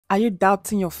Are you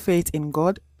doubting your faith in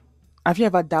God? Have you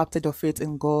ever doubted your faith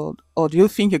in God? Or do you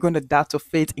think you're going to doubt your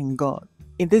faith in God?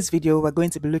 In this video, we're going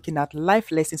to be looking at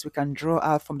life lessons we can draw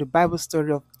out from the Bible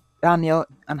story of Daniel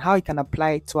and how it can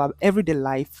apply it to our everyday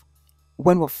life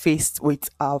when we're faced with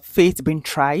our faith being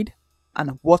tried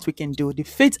and what we can do, the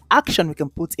faith action we can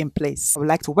put in place. I would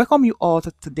like to welcome you all to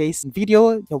today's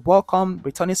video. You're welcome.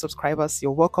 Returning subscribers,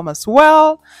 you're welcome as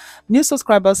well. New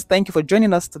subscribers, thank you for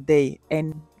joining us today.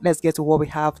 And let's get to what we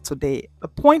have today. The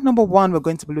point number one we're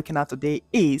going to be looking at today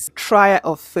is trial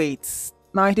of faith.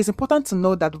 Now, it is important to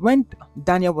know that when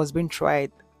Daniel was being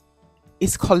tried,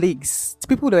 his colleagues, the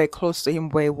people that were close to him,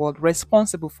 were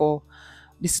responsible for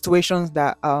the situations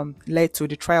that led to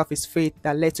the trial of his faith,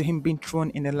 that led to him being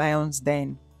thrown in the lion's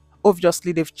den.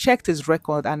 Obviously, they've checked his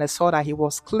record and they saw that he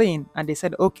was clean, and they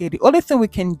said, okay, the only thing we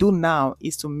can do now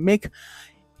is to make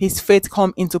his faith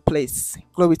come into place.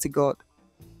 Glory to God.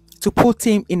 To put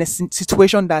him in a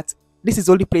situation that this is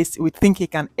the only place we think he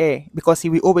can err, because he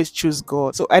will always choose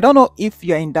God. So I don't know if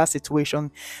you're in that situation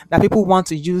that people want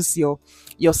to use your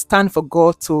stand for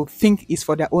God to think is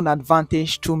for their own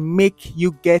advantage, to make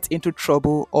you get into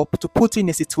trouble, or to put you in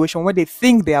a situation where they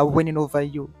think they are winning over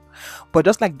you. But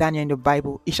just like Daniel in the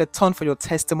Bible, it shall turn for your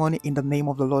testimony in the name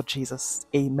of the Lord Jesus.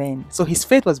 Amen. So his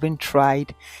faith was being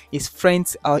tried. His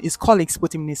friends, his colleagues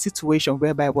put him in a situation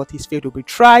whereby his faith will be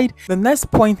tried. The next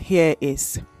point here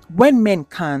is, when men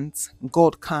can't,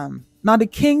 God can. Now the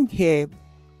king here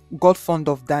got fond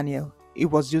of Daniel.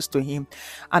 It was used to him,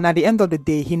 and at the end of the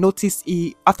day, he noticed,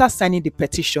 after signing the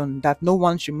petition, that no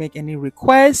one should make any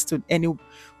request to any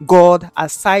god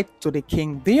aside to the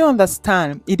king. Do you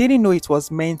understand? He didn't know it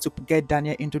was meant to get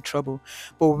Daniel into trouble,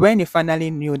 but when he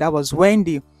finally knew, that was when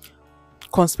the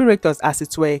conspirators, as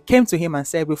it were, came to him and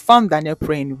said, we found Daniel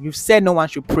praying. You said no one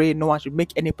should pray, no one should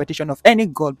make any petition of any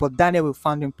god, but Daniel, we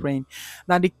found him praying.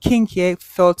 Now the king here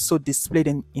felt so displayed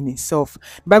in himself.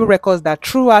 The Bible records that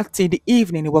throughout the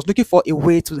evening he was looking for a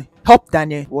way to help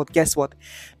Daniel. Well, guess what?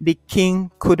 The king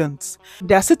couldn't.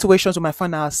 There are situations we might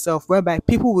find ourselves whereby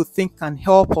people will think can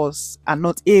help us are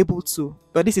not able to.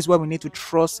 But this is where we need to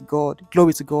trust God.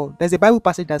 Glory to God. There's a Bible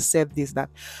passage that said this, that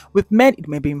with men it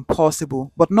may be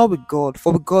impossible, but not with God.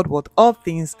 For with God, all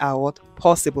things are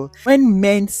possible. When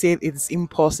men say it's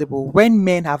impossible, when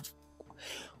men have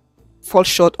fall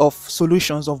short of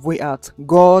solutions of way out,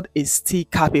 God is still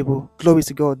capable. Glory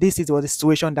to God. This is what the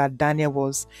situation that Daniel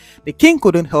was. The king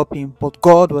couldn't help him, but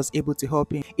God was able to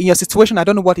help him. In your situation, I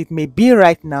don't know what it may be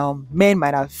right now. Men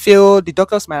might have failed. The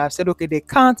doctors might have said, okay, they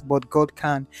can't, but God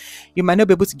can. You might not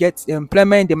be able to get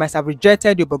employment. They might have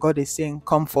rejected you, but God is saying,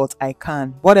 comfort, I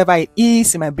can. Whatever it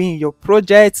is, it might be in your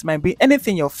project, it might be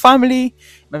anything in your family.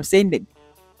 I'm saying that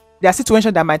there are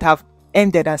situations that might have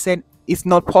ended and said, it's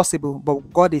not possible,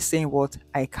 but God is saying what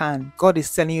I can. God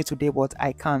is telling you today what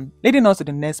I can. Leading on to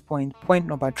the next point, point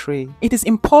number 3. It is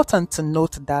important to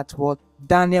note that what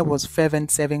Daniel was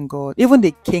fervent serving God. Even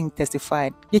the king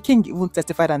testified. The king even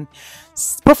testified and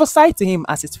prophesied to him,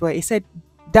 as it were. He said,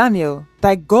 Daniel,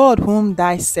 thy God whom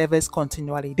thou servest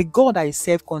continually, the God that you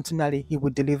serve continually, he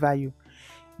will deliver you.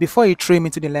 Before he threw him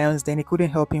into the lions, then he couldn't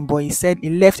help him, but he said,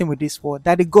 he left him with this word,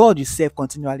 that the God you serve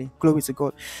continually. Glory to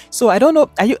God. So I don't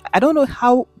know, I don't know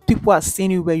how people are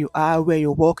seeing you where you are, where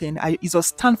you're walking. Is your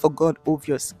stand for God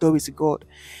obvious? Glory to God.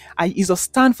 Is your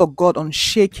stand for God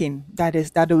unshaken? That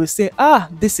they will say,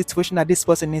 this situation that this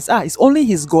person is, it's only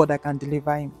his God that can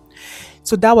deliver him.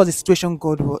 So that was the situation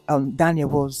Daniel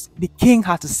was. The king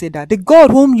had to say that the God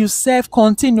whom you serve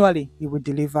continually, he will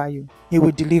deliver you. He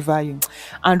will deliver you.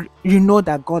 And you know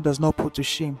that God does not put to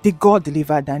shame. Did God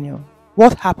deliver Daniel?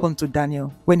 What happened to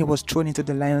Daniel when he was thrown into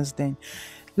the lion's den?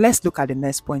 Let's look at the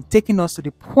next point, taking us to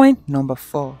the point number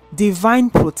 4. Divine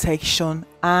protection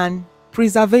and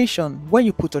preservation. When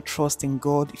you put your trust in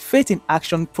God, faith in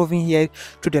action proven here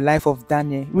through the life of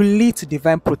Daniel will lead to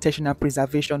divine protection and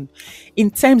preservation. In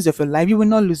terms of your life, you will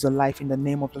not lose your life in the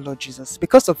name of the Lord Jesus.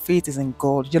 Because of faith is in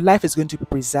God, your life is going to be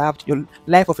preserved. Your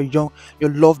life of your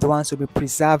loved ones will be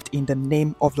preserved in the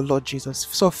name of the Lord Jesus.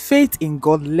 So faith in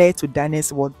God led to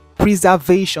Daniel's word,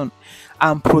 preservation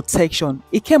and protection.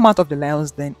 He came out of the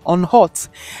lion's den unhurt.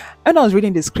 And I was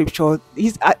reading the scripture,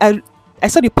 I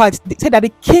saw the part, they said that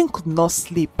the king could not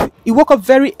sleep. He woke up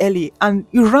very early and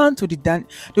he ran to the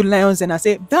lions and I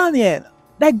said, Daniel,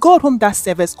 that God whom thou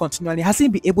servest continually, has he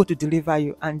been able to deliver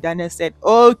you? And Daniel said,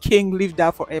 oh king, live thou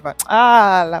forever.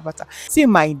 Labata. See,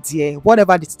 my dear,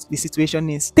 whatever the situation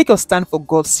is, take your stand for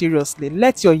God seriously.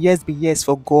 Let your yes be yes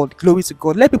for God. Glory to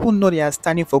God. Let people know they are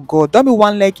standing for God. Don't be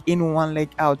one leg in, one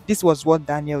leg out. This was what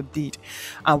Daniel did,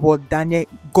 and what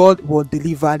God will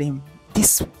deliver him.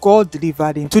 this God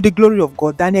delivered him. To the glory of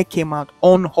God, Daniel came out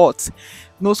unhurt.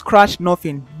 No scratch,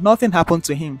 nothing. Nothing happened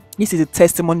to him. This is a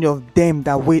testimony of them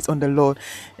that wait on the Lord.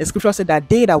 The scripture said that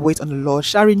they that wait on the Lord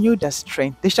shall renew their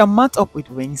strength. They shall mount up with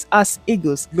wings as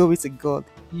eagles. Glory to God.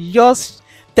 Yours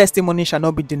testimony shall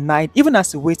not be denied, even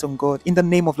as you wait on God, in the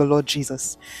name of the Lord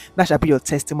Jesus. That shall be your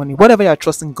testimony. Whatever you are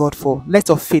trusting God for, let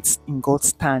your faith in God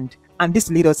stand. And this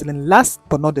leads us to the last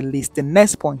but not the least, the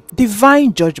next point: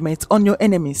 divine judgment on your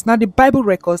enemies. Now, the Bible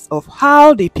records of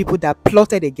how the people that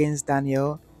plotted against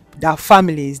Daniel, their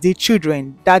families, the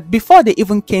children, that before they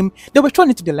even came, they were thrown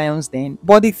into the lion's den.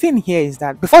 But the thing here is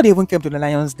that before they even came to the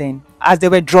lion's den, as they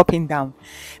were dropping down,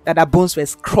 that their bones were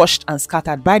crushed and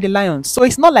scattered by the lions. So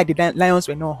it's not like the lions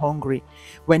were not hungry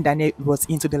when Daniel was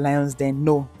into the lion's den.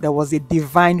 No, there was a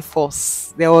divine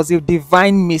force. There was a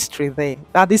divine mystery there.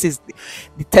 That this is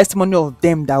the testimony of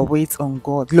them that wait on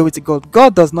God. Glory to God.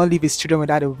 God does not leave his children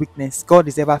without a weakness. God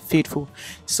is ever faithful.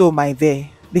 So my there.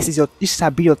 This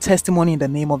shall be your testimony in the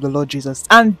name of the Lord Jesus.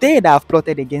 And they that have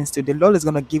plotted against you, the Lord is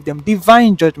going to give them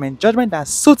divine judgment that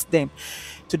suits them,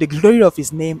 to the glory of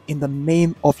his name, in the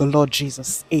name of the Lord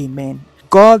Jesus. Amen.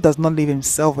 God does not leave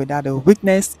himself without a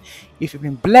witness. If you've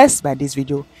been blessed by this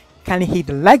video, kindly hit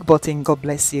the like button. God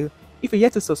bless you. If you're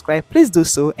yet to subscribe, please do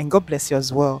so, and God bless you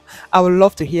as well. I would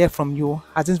love to hear from you.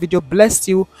 Has this video blessed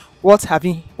you? What has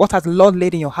the Lord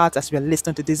laid in your heart as you are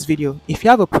listening to this video? If you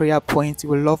have a prayer point you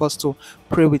would love us to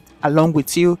pray along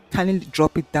with you, kindly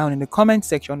drop it down in the comment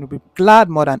section. We'll be glad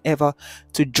more than ever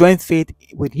to join faith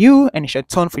with you, and it shall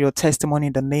turn for your testimony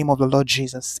in the name of the Lord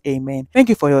Jesus. Amen. Thank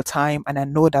you for your time, and I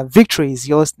know that victory is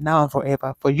yours now and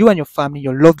forever for you and your family,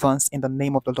 your loved ones, in the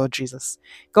name of the Lord Jesus.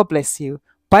 God bless you.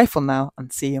 Bye for now,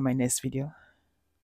 and see you in my next video.